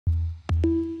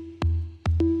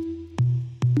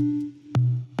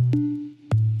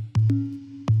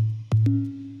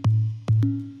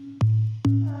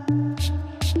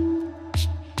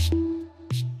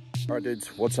Alright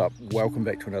dudes, what's up? Welcome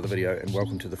back to another video and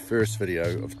welcome to the first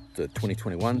video of the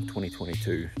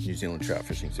 2021-2022 New Zealand trout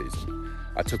fishing season.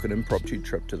 I took an impromptu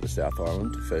trip to the South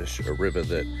Island to fish a river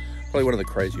that, probably one of the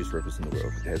craziest rivers in the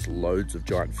world. It has loads of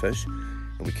giant fish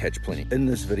and we catch plenty. In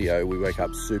this video we wake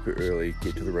up super early,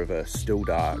 get to the river, still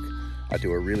dark. I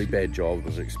do a really bad job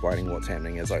of explaining what's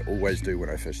happening, as I always do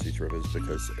when I fish these rivers,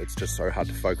 because it's just so hard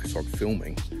to focus on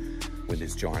filming when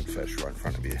there's giant fish right in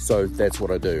front of you. So that's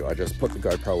what I do. I just put the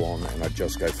GoPro on and I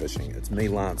just go fishing. It's me,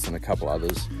 Lance, and a couple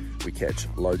others. We catch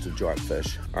loads of giant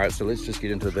fish. All right, so let's just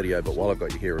get into the video. But while I've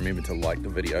got you here, remember to like the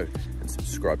video and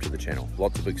subscribe to the channel.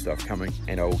 Lots of big stuff coming,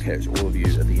 and I will catch all of you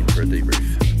at the end for a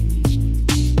debrief.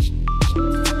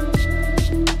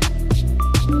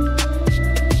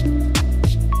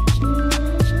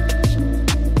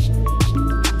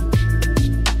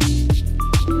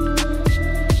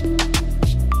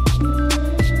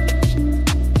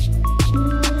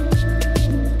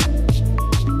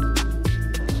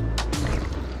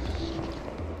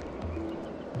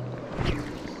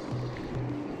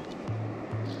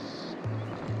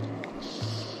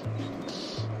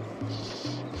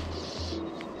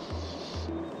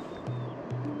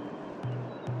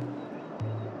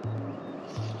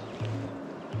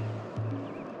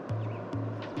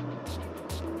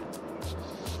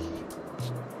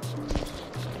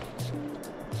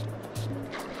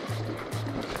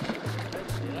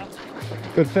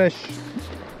 Good fish.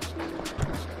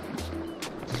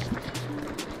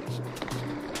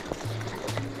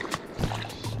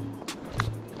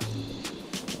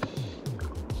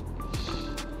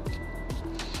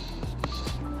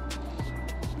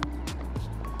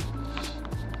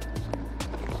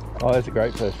 Oh, that's a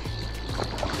great fish.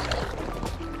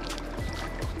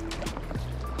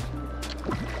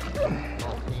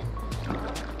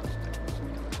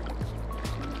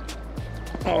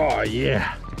 Oh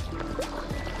yeah.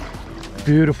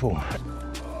 Beautiful.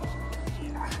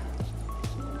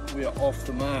 We are off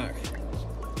the mark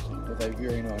with a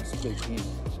very nice big hen.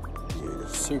 Yeah,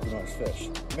 super nice fish.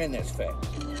 Man, that's fat.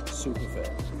 Super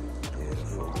fat.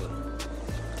 Beautiful.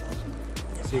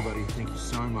 See you, buddy. Thank you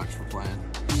so much for playing.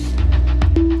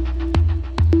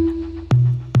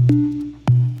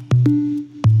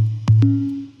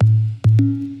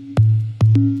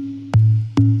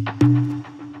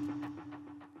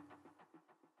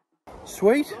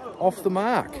 Sweet, off the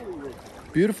mark.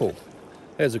 Beautiful.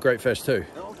 That's a great fish too.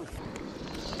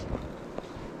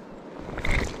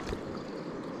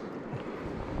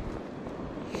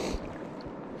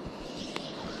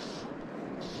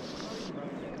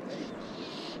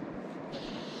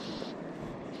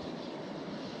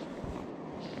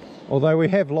 Although we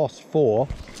have lost 4.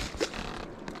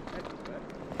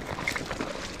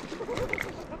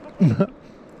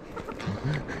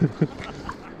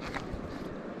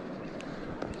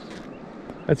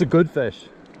 That's a good fish.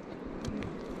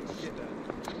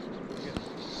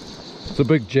 It's a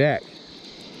big jack.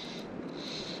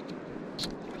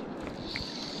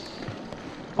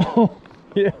 Oh,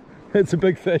 yeah, it's a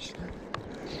big fish.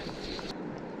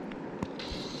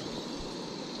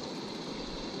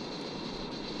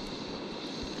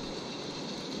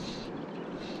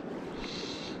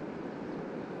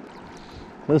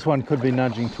 This one could be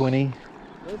nudging 20.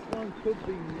 This one could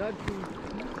be nudging 20.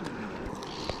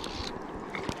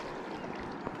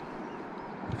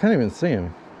 I can't even see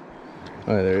him.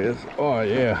 Oh, there he is. Oh,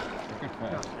 yeah.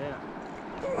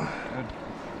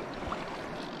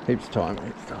 Heaps of time,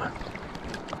 heaps of time.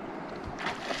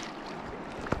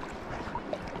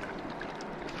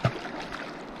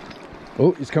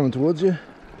 Oh, he's coming towards you.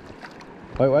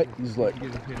 Wait, he's like...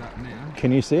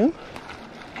 Can you see him?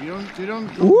 You don't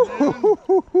He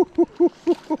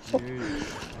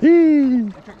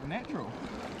took the natural.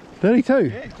 32.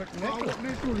 Yeah, he took the natural.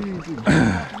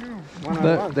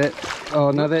 Oh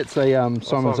no, that's a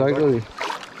Simon's Oakley.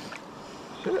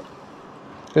 Shit.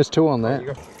 There's 2 on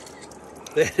that.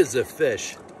 That is a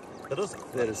fish. That is.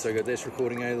 That is so good. That's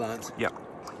recording, eh, Lance? Yep.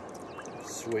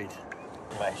 Sweet.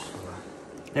 Nice.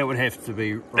 That would have to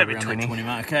be right around 20. that 20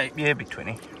 mark, okay? Yeah, it'd be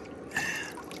 20.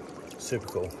 Super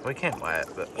cool. We can't weigh it,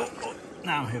 but...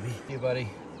 No, I'm heavy. Here, buddy.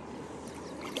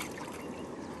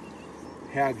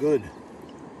 How good.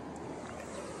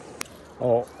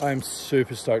 Oh, I'm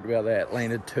super stoked about that.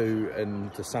 Landed 2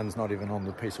 and the sun's not even on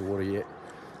the piece of water yet.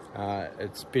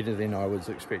 It's better than I was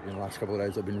expecting the last couple of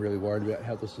days. I've been really worried about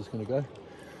how this is going to go.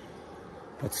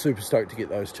 But super stoked to get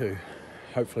those 2.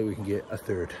 Hopefully we can get a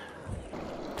 3rd.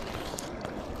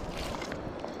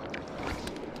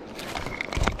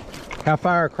 How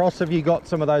far across have you got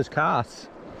some of those casts?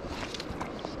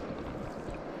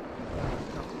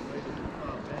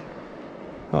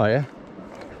 Oh yeah.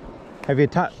 Have you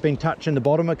been touching the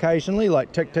bottom occasionally,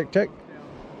 like tick, tick, tick?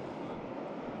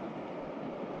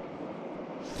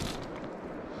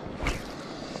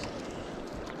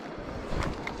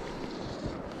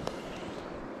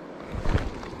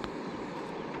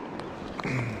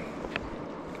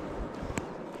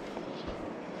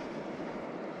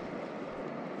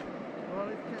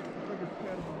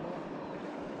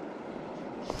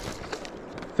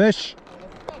 Fish.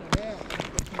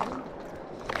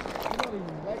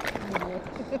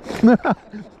 I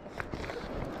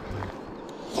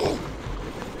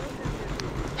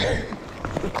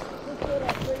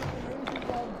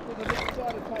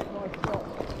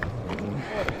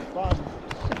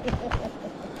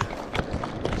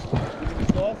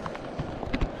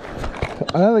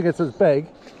don't think it's as big.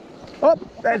 Oh,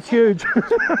 that's huge.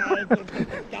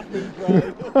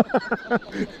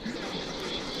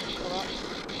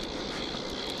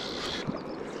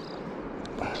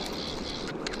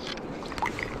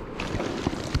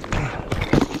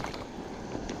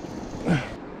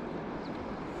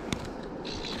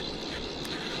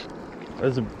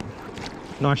 There's a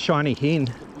nice shiny hen.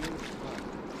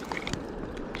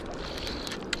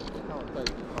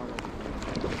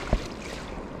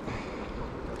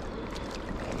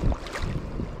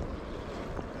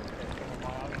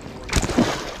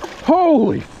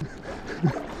 Holy!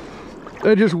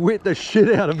 They just wet the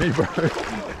shit out of me, bro.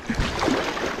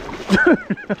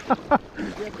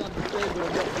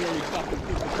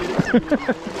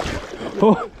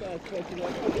 Oh.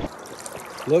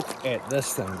 Look at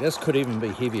this thing. This could even be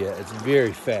heavier. It's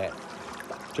very fat.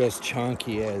 Just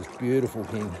chunky as. Beautiful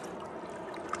hen.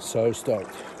 So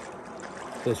stoked.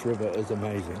 This river is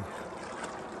amazing.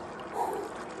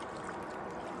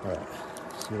 Alright.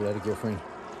 See you later, girlfriend.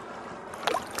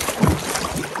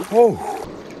 Oh!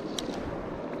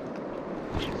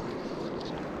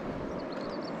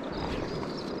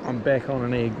 I'm back on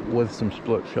an egg with some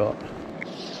split shot.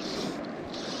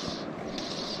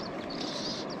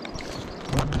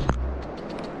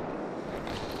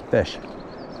 Fish.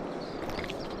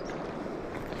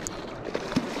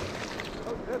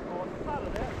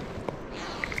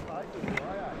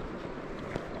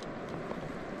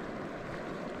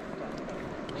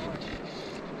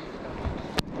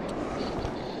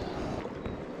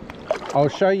 I'll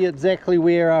show you exactly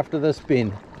where after this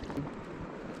bend.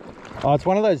 Oh, it's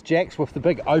one of those jacks with the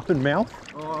big open mouth.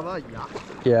 Oh, they're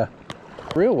yuck. Yeah.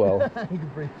 Real well. You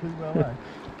can breathe too well, eh?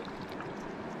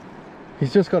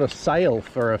 He's just got a sail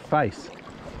for a face.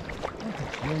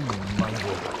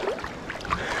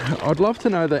 I'd love to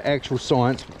know the actual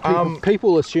science.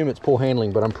 People assume it's poor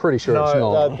handling, but I'm pretty sure it's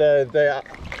not.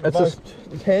 The most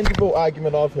tangible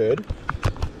argument I've heard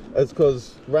is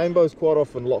because rainbows quite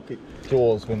often lock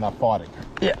jaws when they're fighting.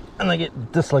 Yeah, and they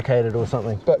get dislocated or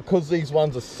something. But because these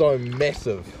ones are so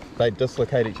massive, they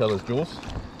dislocate each other's jaws.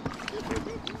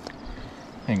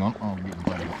 Hang on, I'll get the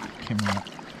bloody camera up.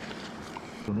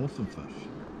 An awesome fish.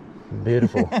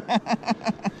 Beautiful.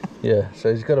 Yeah,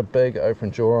 so he's got a big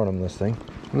open jaw on him, this thing.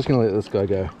 I'm just gonna let this guy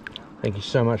go. Thank you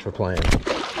so much for playing.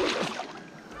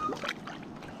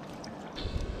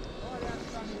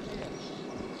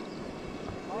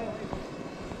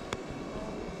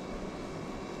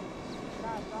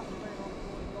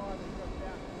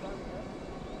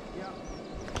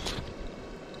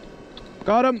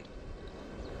 Got him.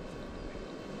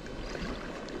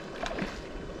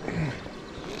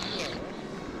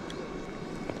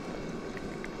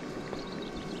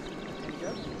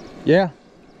 Yeah.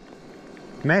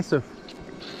 Massive.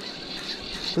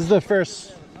 This is the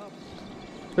first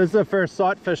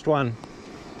sight fished one.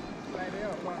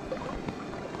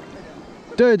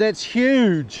 Dude, that's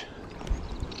huge.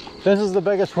 This is the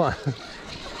biggest one.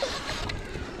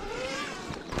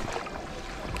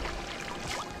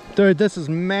 Dude, this is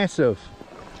massive.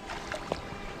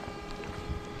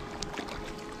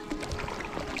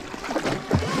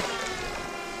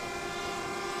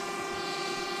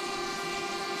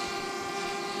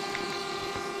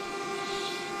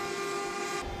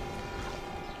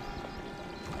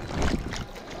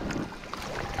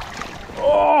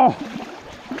 Oh!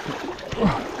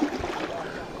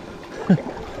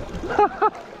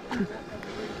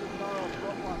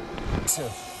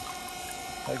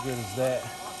 How good is that?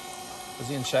 Is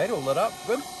he in shade or lit up?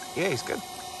 Good? Yeah, he's good.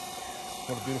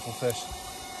 What a beautiful fish.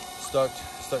 Stoked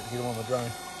to get him on the drone.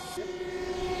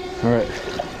 Alright.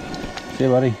 See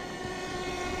you, buddy.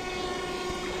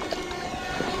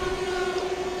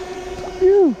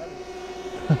 Phew.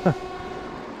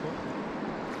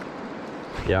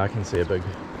 Yeah, I can see a big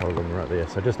polygon right there.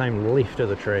 So just aim left of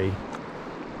the tree.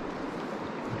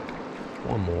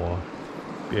 One more.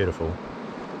 Beautiful.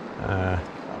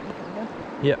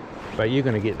 Yep. But you're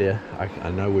going to get there. I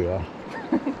know we are.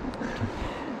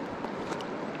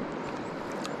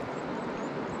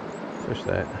 Fish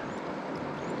that.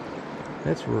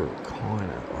 That's kind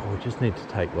of... Oh, we just need to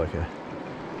take like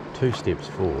 2 steps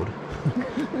forward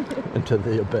into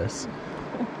the abyss.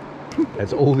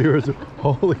 That's all there is.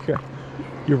 Holy crap.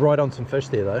 You're right on some fish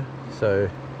there though. So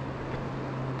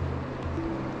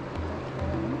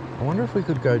I wonder if we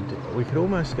could go... We could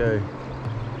almost go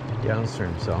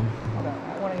downstream some. Hold on,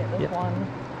 I want to get this one.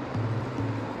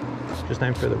 Just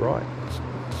aim further right.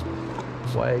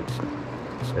 Wait.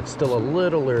 It's still a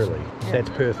little early. Yeah. That's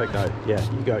perfect though. Yeah,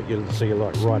 you go. So you're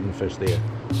like riding fish there.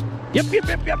 Yep.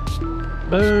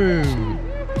 Boom.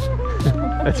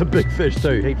 That's a big fish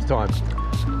too. Heaps of time.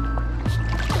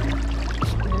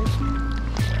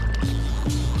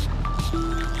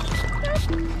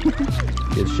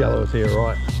 Gets shallow as here,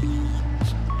 right?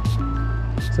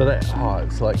 So that,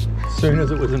 it's like as soon as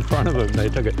it was in front of him, they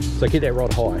took it. So get that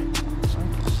rod high.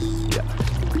 Yeah.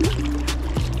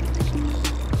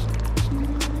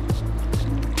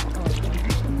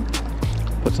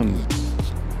 Put some,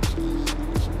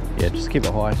 yeah, just keep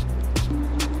it high.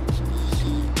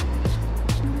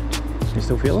 You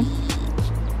still feel them?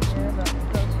 Yeah, but it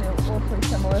does feel awfully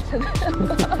similar to that.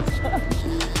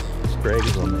 Drag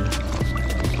is on there.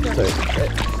 So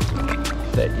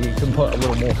that you can put a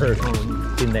little more hurt on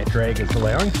than that drag is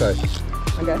allowing. So,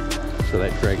 okay. So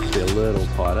that drag should be a little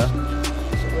tighter. So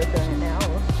we're doing it now?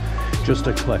 Or? Just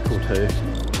a click or two.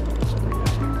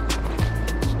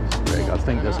 Drag. I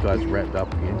think this guy's wrapped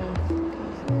up again.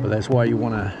 But that's why you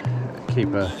want to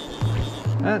keep a...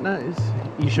 no,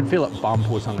 you should feel it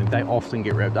bump or something. They often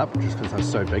get wrapped up just because they're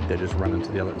so big. They just run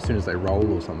into the other... As soon as they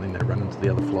roll or something, they run into the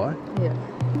other fly. Yeah.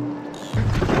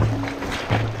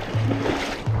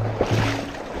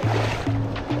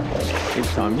 Each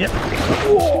time, yep.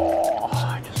 Whoa,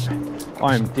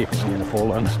 I am definitely going to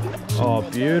fall in. Oh,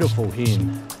 beautiful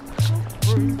hen.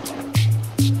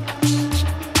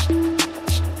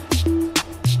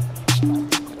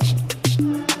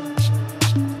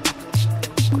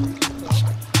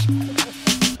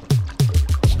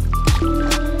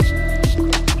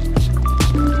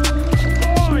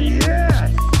 Oh,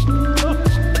 yes!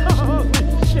 Holy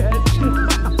shit!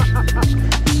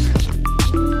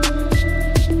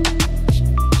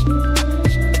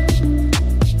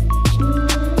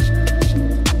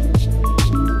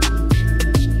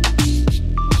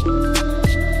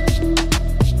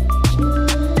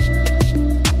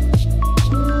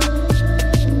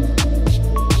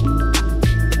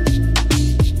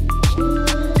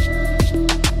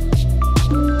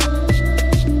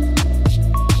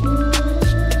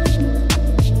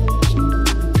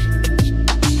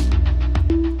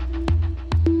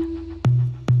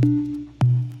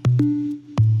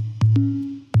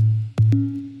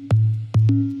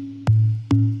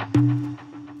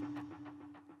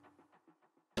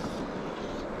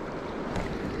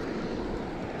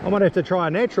 I might have to try a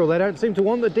natural. They don't seem to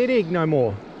want the dead egg no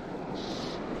more.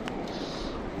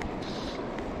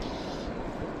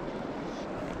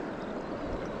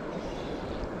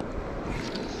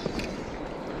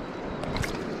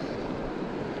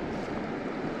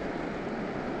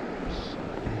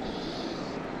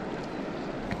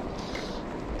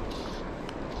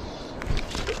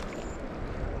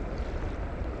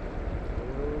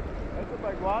 That's a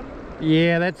big one.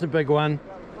 Yeah, that's a big one.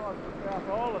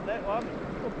 That one.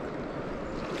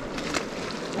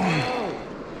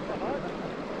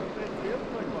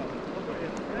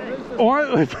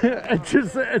 Oh,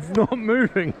 it's not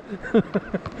moving.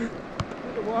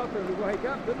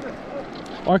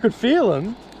 I could feel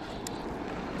him.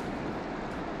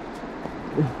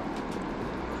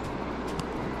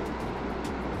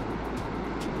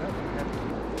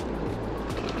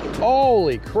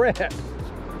 Holy crap.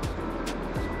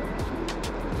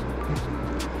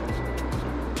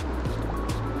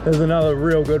 There's another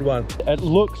real good one. It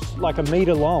looks like a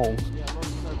meter long. Yeah, it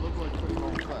looks like a pretty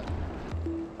long cut.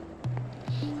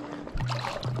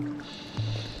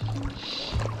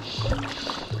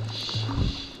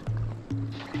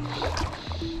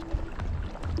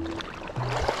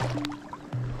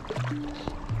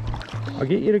 I'll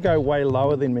get you to go way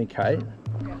lower than me, Kate.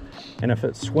 Yeah. And if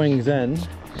it swings in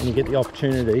and you get the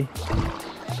opportunity,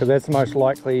 because that's the most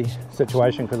likely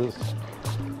situation because it's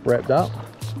wrapped up.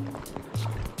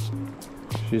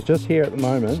 She's just here at the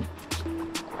moment.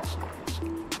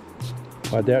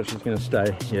 I doubt she's going to stay.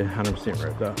 Yeah, 100%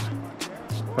 wrapped up.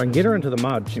 If I can get her into the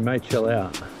mud, she may chill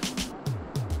out.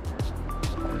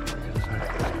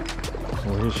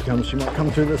 Oh, here she comes. She might come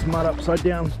through this mud upside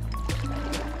down.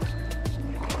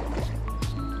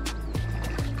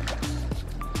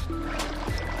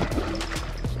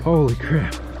 Holy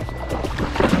crap.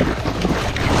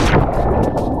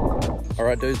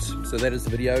 Alright dudes, so that is the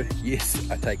video.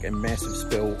 Yes, I take a massive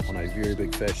spill on a very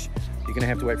big fish. You're gonna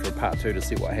have to wait for a part 2 to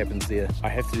see what happens there. I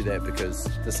have to do that because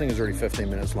this thing is already 15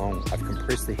 minutes long. I've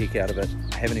compressed the heck out of it.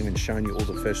 I haven't even shown you all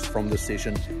the fish from this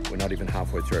session. We're not even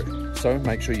halfway through. So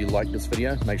make sure you like this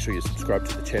video, make sure you subscribe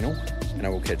to the channel, and I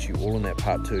will catch you all in that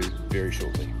part 2 very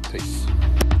shortly. Peace.